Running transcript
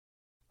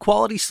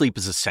Quality sleep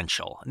is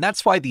essential, and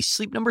that's why the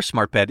Sleep Number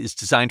Smart Bed is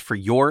designed for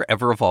your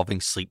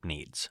ever-evolving sleep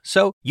needs.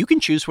 So you can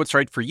choose what's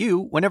right for you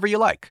whenever you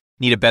like.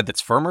 Need a bed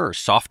that's firmer or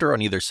softer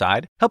on either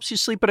side? Helps you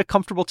sleep at a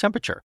comfortable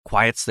temperature.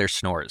 Quiets their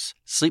snores.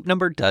 Sleep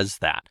Number does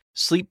that.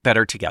 Sleep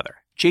better together.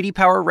 J.D.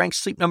 Power ranks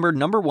Sleep Number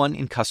 #1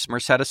 in customer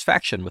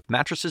satisfaction with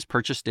mattresses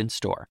purchased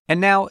in-store.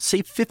 And now,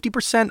 save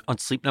 50% on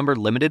Sleep Number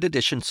limited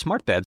edition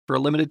smart beds for a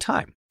limited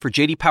time. For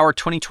J.D. Power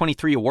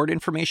 2023 award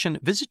information,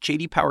 visit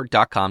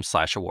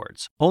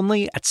jdpower.com/awards.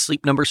 Only at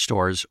Sleep Number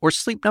stores or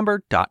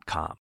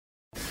sleepnumber.com.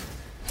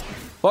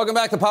 Welcome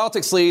back to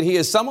Politics Lead. He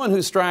is someone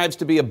who strives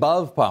to be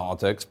above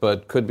politics,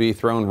 but could be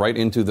thrown right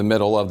into the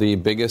middle of the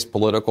biggest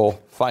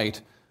political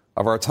fight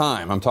of our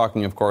time. I'm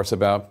talking, of course,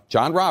 about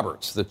John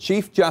Roberts, the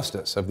Chief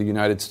Justice of the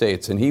United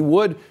States. And he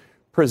would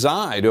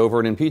preside over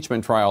an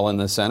impeachment trial in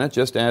the Senate,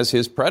 just as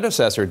his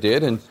predecessor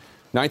did in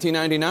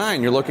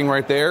 1999. You're looking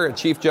right there at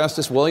Chief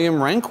Justice William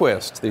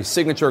Rehnquist, the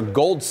signature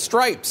gold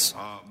stripes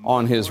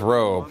on his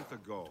robe.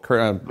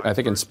 I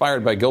think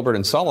inspired by Gilbert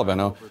and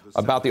Sullivan,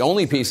 about the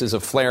only pieces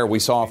of flair we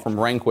saw from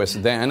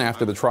Rehnquist then.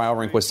 After the trial,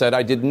 Rehnquist said,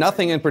 "I did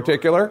nothing in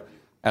particular,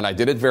 and I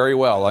did it very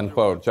well,"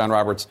 unquote. John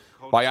Roberts'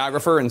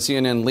 biographer and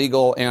CNN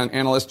legal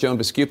analyst Joan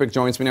Biskupic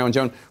joins me now. And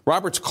Joan,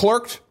 Roberts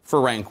clerked for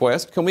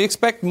Rehnquist. Can we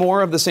expect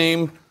more of the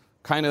same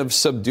kind of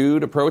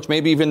subdued approach,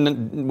 maybe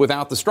even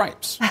without the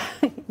stripes?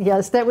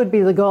 Yes, that would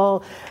be the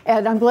goal.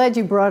 And I'm glad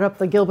you brought up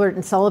the Gilbert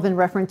and Sullivan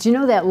reference. You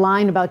know that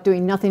line about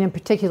doing nothing in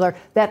particular,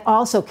 that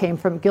also came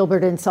from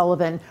Gilbert and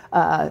Sullivan,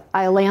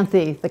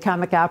 Iolanthe, the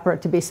comic opera,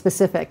 to be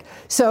specific.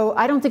 So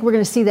I don't think we're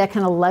going to see that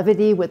kind of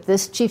levity with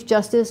this Chief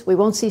Justice. We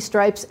won't see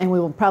stripes, and we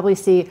will probably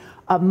see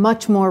a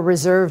much more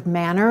reserved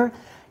manner.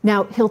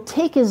 Now, he'll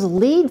take his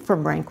lead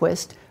from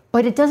Rehnquist,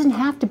 but it doesn't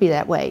have to be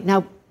that way.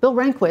 Now, Bill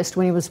Rehnquist,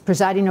 when he was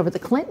presiding over the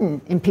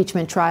Clinton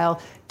impeachment trial,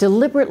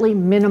 deliberately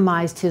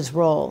minimized his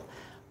role.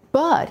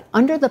 But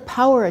under the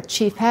power a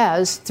chief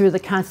has through the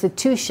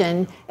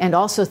Constitution and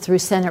also through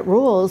Senate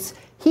rules,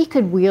 he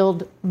could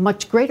wield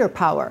much greater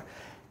power.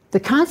 The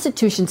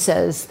Constitution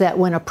says that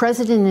when a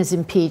president is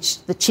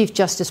impeached, the Chief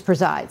Justice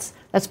presides.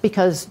 That's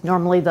because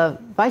normally the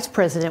vice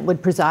president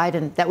would preside,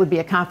 and that would be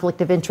a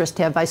conflict of interest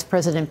to have Vice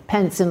President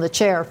Pence in the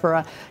chair for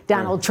a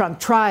Donald Trump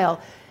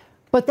trial.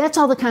 But that's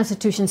all the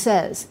Constitution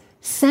says.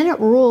 Senate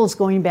rules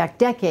going back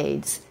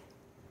decades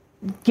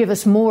give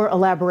us more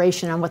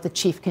elaboration on what the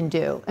chief can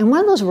do. And one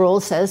of those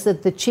rules says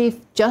that the Chief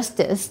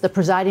Justice, the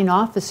presiding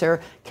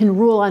officer, can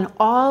rule on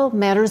all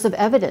matters of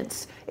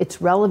evidence,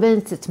 its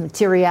relevance, its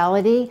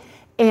materiality.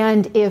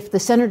 And if the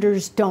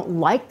senators don't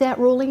like that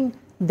ruling,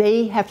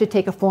 they have to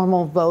take a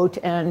formal vote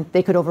and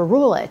they could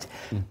overrule it.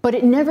 But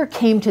it never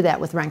came to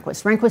that with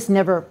Rehnquist. Rehnquist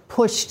never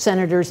pushed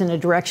senators in a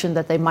direction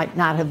that they might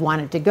not have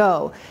wanted to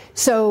go.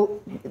 So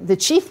the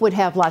chief would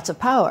have lots of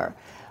power.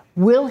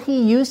 Will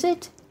he use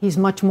it? He's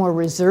much more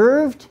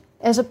reserved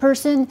as a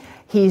person.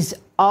 He's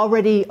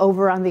already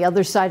over on the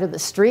other side of the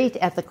street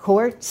at the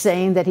court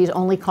saying that he's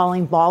only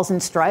calling balls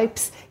and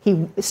stripes.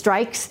 He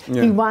strikes.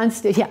 Yeah. He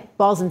wants to,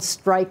 balls and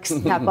strikes,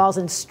 not balls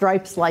and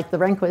stripes like the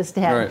Rehnquist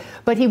had. Right.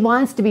 But he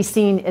wants to be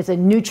seen as a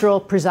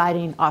neutral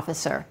presiding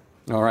officer.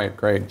 All right,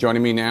 great.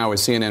 Joining me now is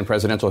CNN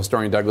presidential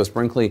historian Douglas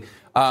Brinkley.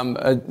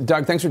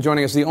 Doug, thanks for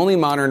joining us. The only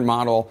modern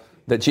model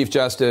that Chief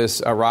Justice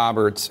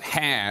Roberts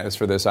has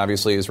for this,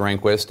 obviously, is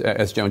Rehnquist,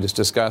 as Joan just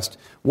discussed.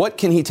 What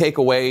can he take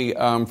away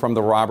from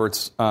the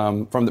Roberts,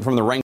 from the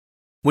Rehnquist?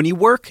 When you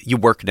work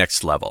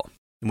next level.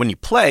 And when you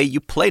play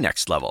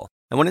next level.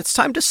 And when it's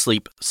time to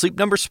sleep, Sleep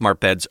Number smart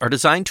beds are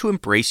designed to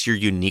embrace your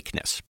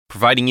uniqueness,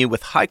 providing you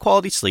with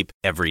high-quality sleep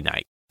every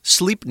night.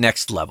 Sleep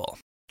next level.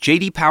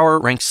 J.D. Power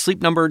ranks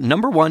Sleep Number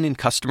 #1 in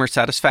customer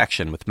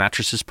satisfaction with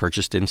mattresses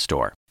purchased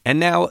in-store. And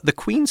now, the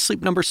Queen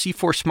Sleep Number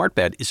C4 smart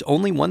bed is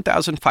only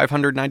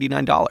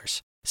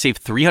 $1,599.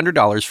 Save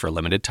 $300 for a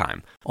limited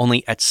time,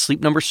 only at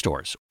Sleep Number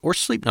stores or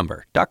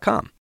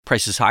sleepnumber.com.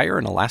 Prices higher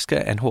in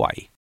Alaska and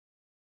Hawaii.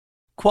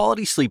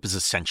 Quality sleep is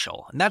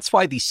essential, and that's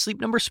why the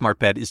Sleep Number smart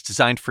bed is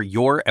designed for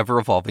your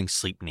ever-evolving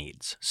sleep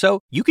needs.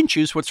 So you can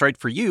choose what's right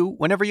for you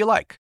whenever you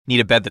like. Need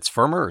a bed that's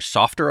firmer or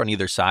softer on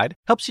either side?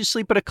 Helps you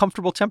sleep at a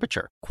comfortable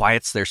temperature.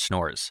 Quiets their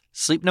snores.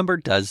 Sleep Number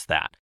does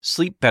that.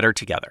 Sleep better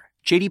together.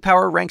 J.D.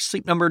 Power ranks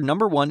Sleep Number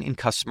 #1 in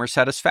customer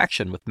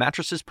satisfaction with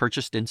mattresses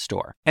purchased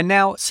in-store. And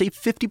now, save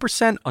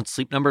 50% on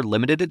Sleep Number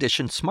limited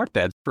edition smart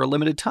beds for a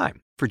limited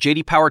time. For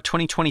J.D. Power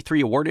 2023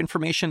 award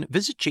information,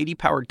 visit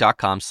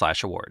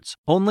jdpower.com/awards.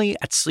 Only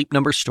at Sleep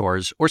Number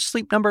stores or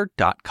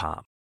sleepnumber.com.